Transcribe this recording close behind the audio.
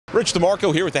Rich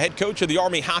DeMarco here with the head coach of the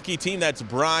Army hockey team. That's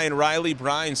Brian Riley.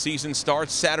 Brian, season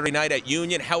starts Saturday night at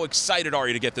Union. How excited are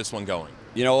you to get this one going?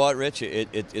 You know what, Rich?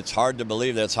 It's hard to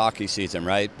believe that it's hockey season,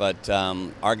 right? But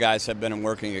our guys have been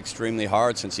working extremely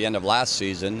hard since the end of last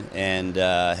season and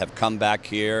have come back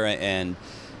here and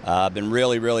been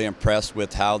really impressed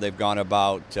with how they've gone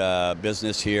about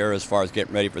business here as far as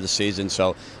getting ready for the season.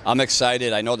 So I'm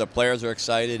excited. I know the players are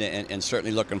excited and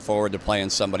certainly looking forward to playing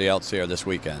somebody else here this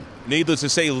weekend. Needless to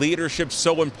say, leadership's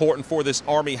so important for this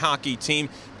Army hockey team.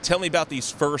 Tell me about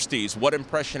these firsties. What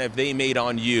impression have they made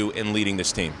on you in leading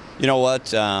this team? You know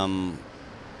what?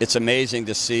 It's amazing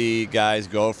to see guys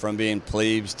go from being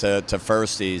plebes to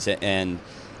firsties, and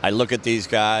I look at these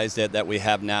guys that we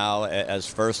have now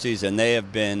as firsties, and they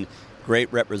have been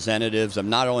great representatives of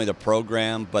not only the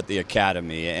program but the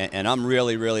academy. And I'm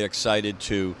really excited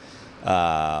to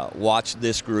watch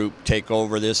this group take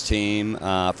over this team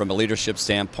from a leadership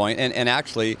standpoint. And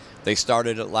actually, they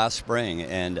started it last spring,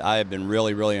 and I have been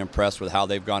really impressed with how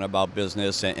they've gone about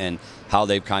business and how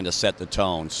they've kind of set the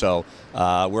tone. So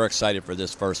we're excited for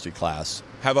this firstie class.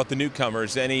 How about the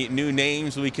newcomers? Any new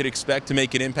names we could expect to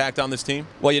make an impact on this team?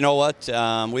 Well, you know what?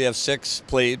 We have 6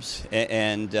 plebes,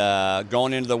 and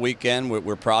going into the weekend,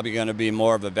 we're probably going to be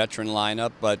more of a veteran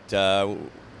lineup, but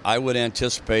I would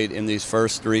anticipate in these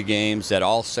first 3 games that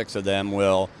all 6 of them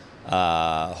will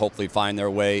hopefully find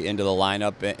their way into the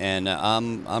lineup, and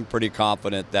I'm pretty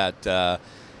confident that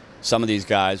some of these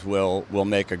guys will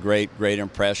make a great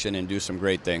impression and do some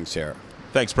great things here.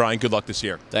 Thanks, Brian. Good luck this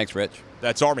year. Thanks, Rich.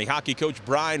 That's Army hockey coach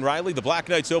Brian Riley. The Black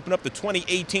Knights open up the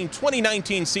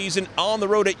 2018-2019 season on the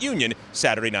road at Union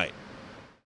Saturday night.